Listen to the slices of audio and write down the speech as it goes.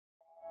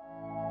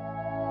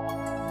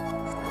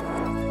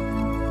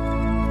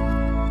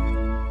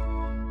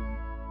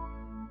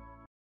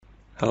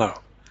Hello,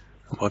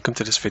 and welcome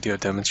to this video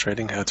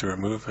demonstrating how to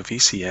remove a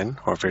VCN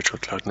or Virtual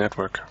Cloud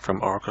Network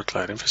from Oracle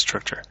Cloud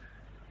Infrastructure.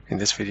 In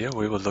this video,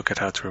 we will look at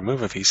how to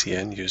remove a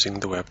VCN using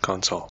the Web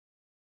Console.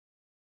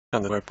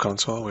 On the Web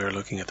Console, we are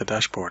looking at the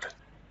dashboard.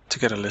 To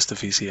get a list of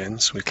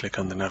VCNs, we click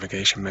on the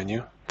navigation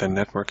menu, then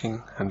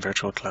Networking and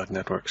Virtual Cloud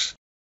Networks.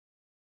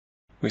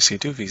 We see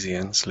two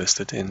VCNs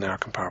listed in our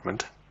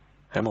compartment,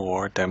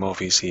 MOR Demo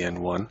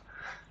VCN1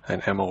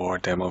 and MOR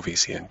Demo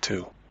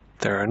VCN2.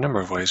 There are a number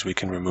of ways we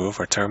can remove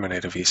or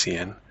terminate a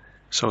VCN,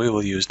 so we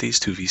will use these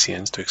two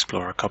VCNs to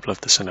explore a couple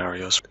of the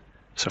scenarios.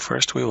 So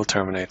first we will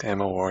terminate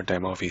MOR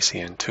Demo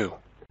VCN2.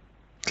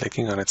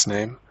 Clicking on its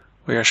name,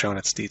 we are shown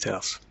its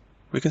details.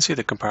 We can see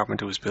the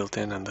compartment it was built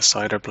in and the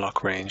CIDR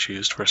block range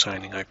used for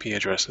assigning IP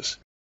addresses.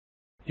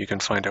 You can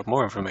find out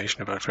more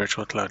information about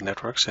Virtual Cloud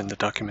Networks in the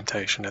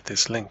documentation at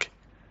this link.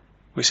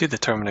 We see the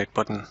Terminate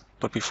button,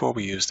 but before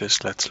we use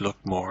this, let's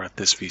look more at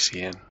this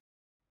VCN.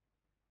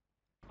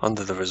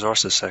 Under the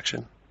Resources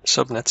section,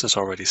 Subnets is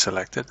already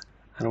selected,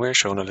 and we are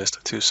shown a list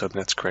of two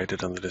subnets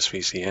created under this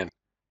VCN,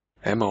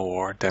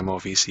 MOR Demo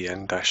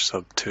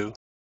VCN-Sub2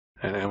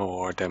 and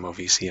MOR Demo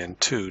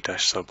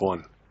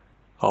VCN2-Sub1.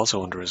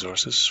 Also under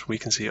Resources, we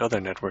can see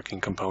other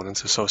networking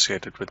components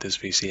associated with this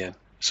VCN,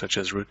 such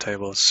as route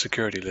tables,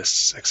 security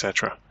lists,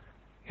 etc.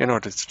 In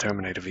order to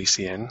terminate a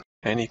VCN,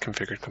 any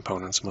configured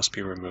components must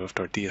be removed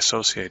or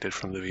deassociated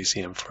from the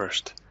VCN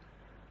first.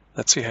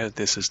 Let's see how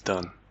this is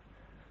done.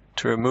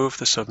 To remove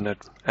the subnet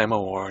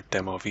MOR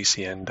Demo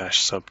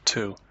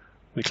VCN-Sub2,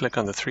 we click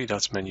on the three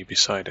dots menu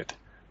beside it,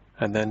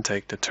 and then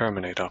take the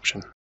Terminate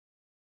option.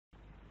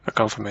 A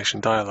confirmation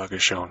dialog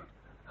is shown,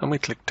 and we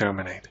click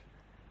Terminate.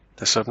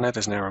 The subnet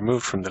is now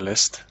removed from the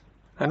list,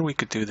 and we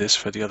could do this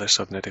for the other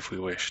subnet if we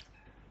wished.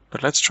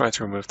 But let's try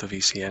to remove the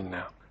VCN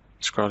now.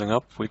 Scrolling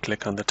up, we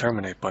click on the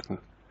Terminate button.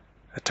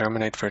 A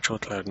Terminate Virtual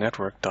Cloud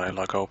Network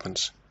dialog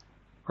opens.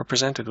 We're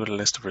presented with a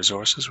list of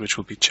resources which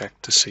will be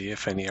checked to see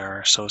if any are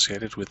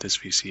associated with this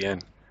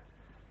VCN.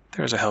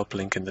 There is a help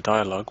link in the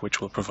dialog which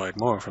will provide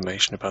more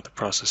information about the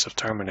process of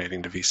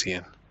terminating the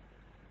VCN.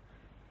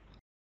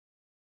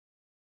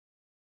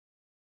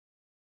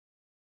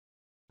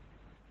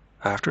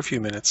 After a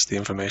few minutes, the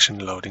information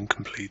loading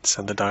completes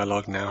and the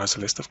dialog now has a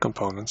list of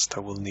components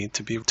that will need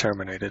to be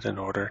terminated in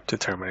order to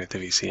terminate the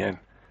VCN.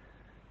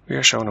 We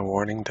are shown a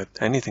warning that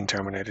anything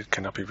terminated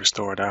cannot be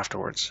restored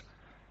afterwards.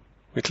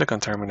 We click on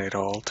Terminate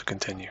All to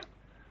continue.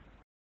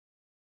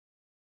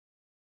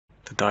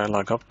 The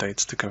dialog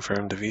updates to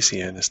confirm the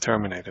VCN is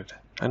terminated,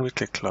 and we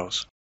click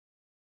Close.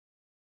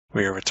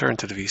 We are returned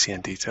to the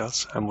VCN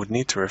details and would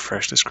need to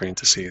refresh the screen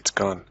to see it's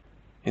gone.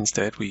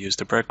 Instead, we use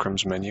the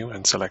Breadcrumbs menu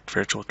and select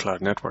Virtual Cloud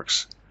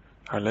Networks.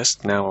 Our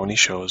list now only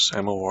shows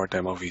MOR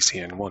Demo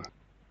VCN1.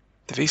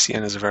 The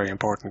VCN is a very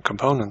important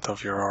component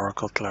of your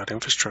Oracle Cloud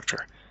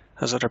Infrastructure,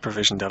 as other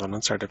provisioned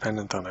elements are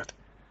dependent on it.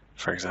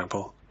 For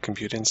example,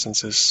 compute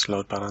instances,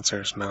 load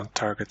balancers, mount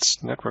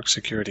targets, network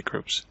security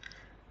groups.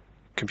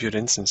 Compute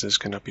instances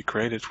cannot be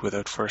created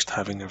without first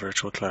having a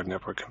virtual cloud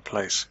network in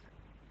place.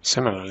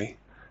 Similarly,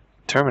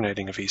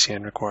 terminating a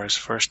VCN requires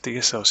first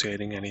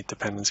deassociating any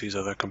dependencies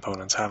other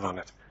components have on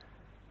it.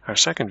 Our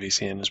second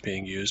VCN is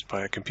being used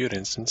by a compute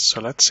instance,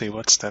 so let's see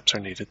what steps are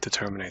needed to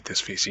terminate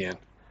this VCN.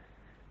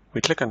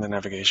 We click on the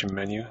navigation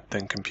menu,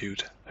 then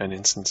Compute and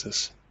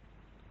Instances.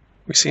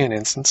 We see an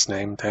instance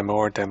named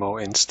MOR Demo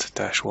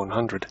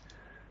Inst-100.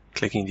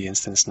 Clicking the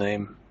instance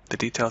name, the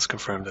details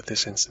confirm that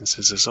this instance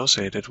is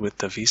associated with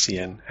the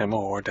VCN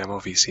MOR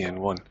Demo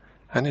VCN1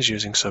 and is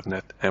using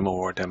subnet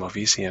MOR Demo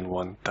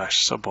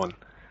VCN1-Sub1,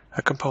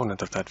 a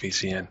component of that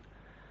VCN.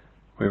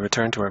 We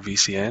return to our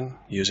VCN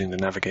using the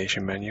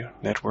navigation menu,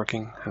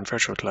 Networking and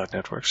Virtual Cloud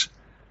Networks.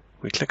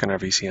 We click on our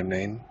VCN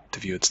name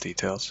to view its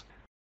details.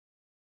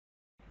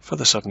 For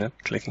the subnet,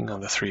 clicking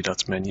on the three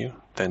dots menu,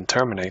 then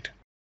Terminate,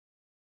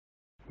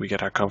 we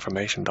get our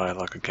confirmation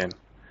dialog again.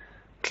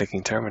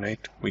 Clicking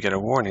Terminate, we get a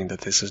warning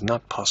that this is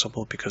not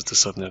possible because the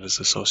subnet is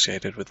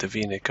associated with the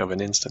VNIC of an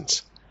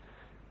instance.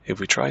 If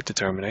we try to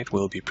terminate,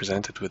 we'll be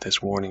presented with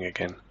this warning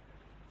again.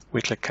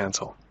 We click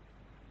Cancel.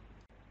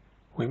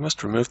 We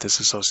must remove this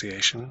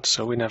association,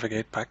 so we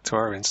navigate back to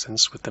our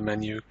instance with the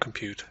menu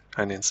Compute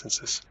and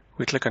Instances.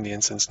 We click on the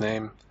instance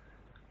name.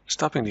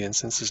 Stopping the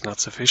instance is not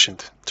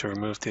sufficient. To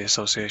remove the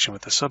association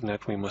with the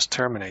subnet, we must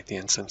terminate the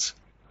instance.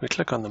 We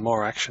click on the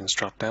More Actions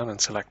drop-down and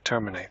select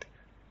Terminate.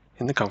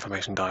 In the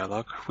confirmation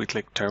dialog, we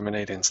click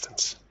Terminate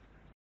Instance.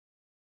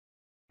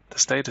 The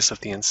status of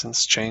the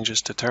instance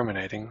changes to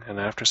terminating and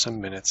after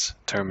some minutes,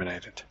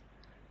 terminated.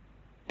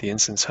 The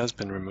instance has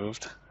been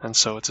removed, and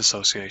so its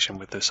association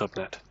with the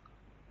subnet.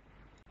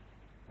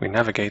 We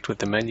navigate with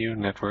the menu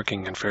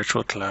Networking and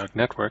Virtual Cloud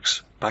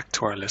Networks back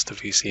to our list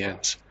of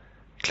VCNs.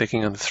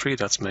 Clicking on the three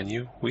dots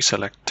menu, we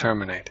select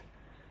Terminate.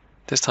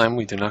 This time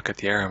we do not get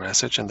the error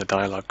message and the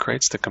dialog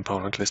creates the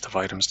component list of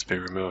items to be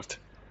removed.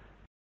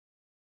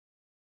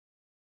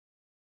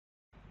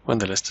 When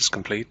the list is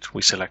complete,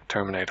 we select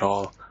Terminate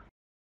All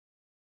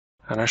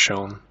and are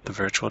shown the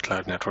Virtual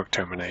Cloud Network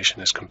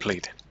termination is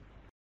complete.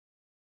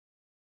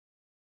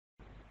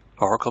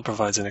 Oracle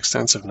provides an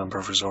extensive number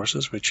of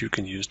resources which you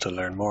can use to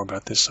learn more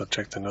about this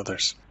subject and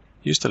others.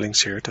 Use the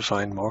links here to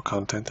find more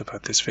content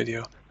about this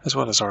video, as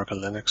well as Oracle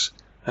Linux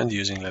and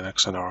using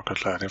Linux on Oracle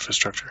Cloud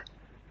Infrastructure.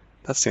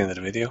 That's the end of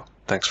the video.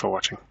 Thanks for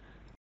watching.